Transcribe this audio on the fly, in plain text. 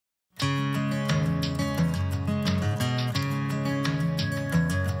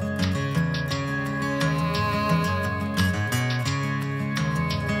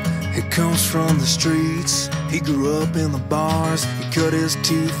Comes from the streets, he grew up in the bars. He cut his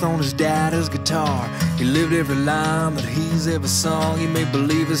teeth on his daddy's guitar. He lived every line that he's ever sung. He made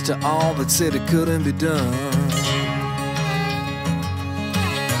believers to all that said it couldn't be done.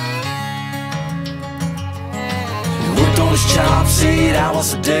 He worked on his chops 8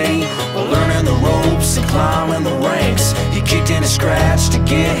 hours a day, while learning the ropes and climbing the ranks. He kicked and he scratched to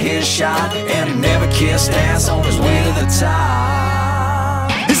get his shot, and he never kissed ass on his way to the top.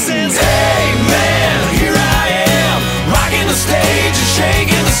 He says, hey man, here I am, rocking the stage and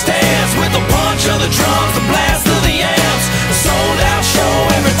shaking the stands, with the punch of the drums, the blast of the amps, a sold out show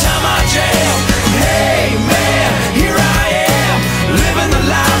every time I jam. Hey man, here I am, living the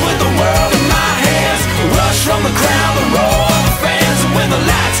life with the world in my hands. A rush from the crowd, the roar of the fans, and when the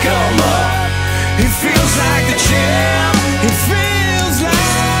lights come up, it feels like the champ. It feels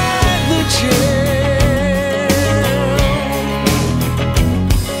like the champ.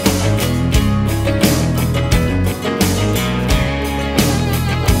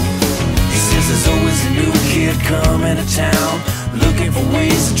 Coming to town, looking for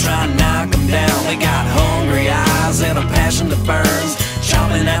ways to try and knock them down. They got hungry eyes and a passion that burns,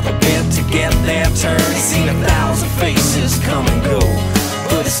 chomping at the bit to get their turn. He's seen 1,000 faces come and go,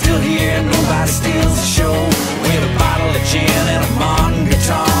 but it's still here, nobody steals the show. With a bottle of gin and a modern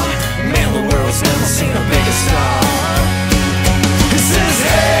guitar, man, the world's never seen a bigger star. He says,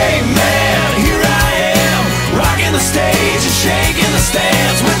 hey man, here I am, rocking the stage and shaking the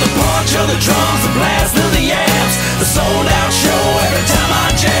stands, with the punch of the drums, the blast of the amps, a sold out show every time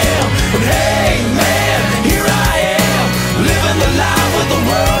I jam. And hey man, here I am, living the life with the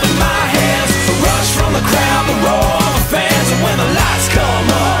world in my hands. A rush from the crowd, the roar of the fans, and when the lights come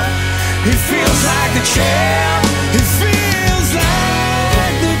up, it feels like the champ. It feels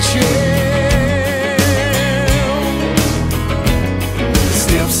like the champ.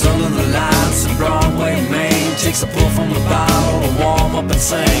 Steps under the lights in Broadway, Maine, takes a pull from the bottle to warm up and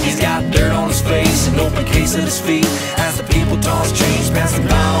sing. He's got dirt on his face, an open case at his feet, as the people toss change past him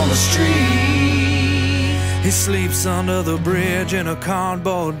down on the street. He sleeps under the bridge in a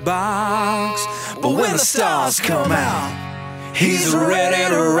cardboard box, but when the stars come out, he's ready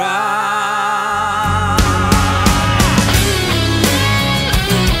to rock.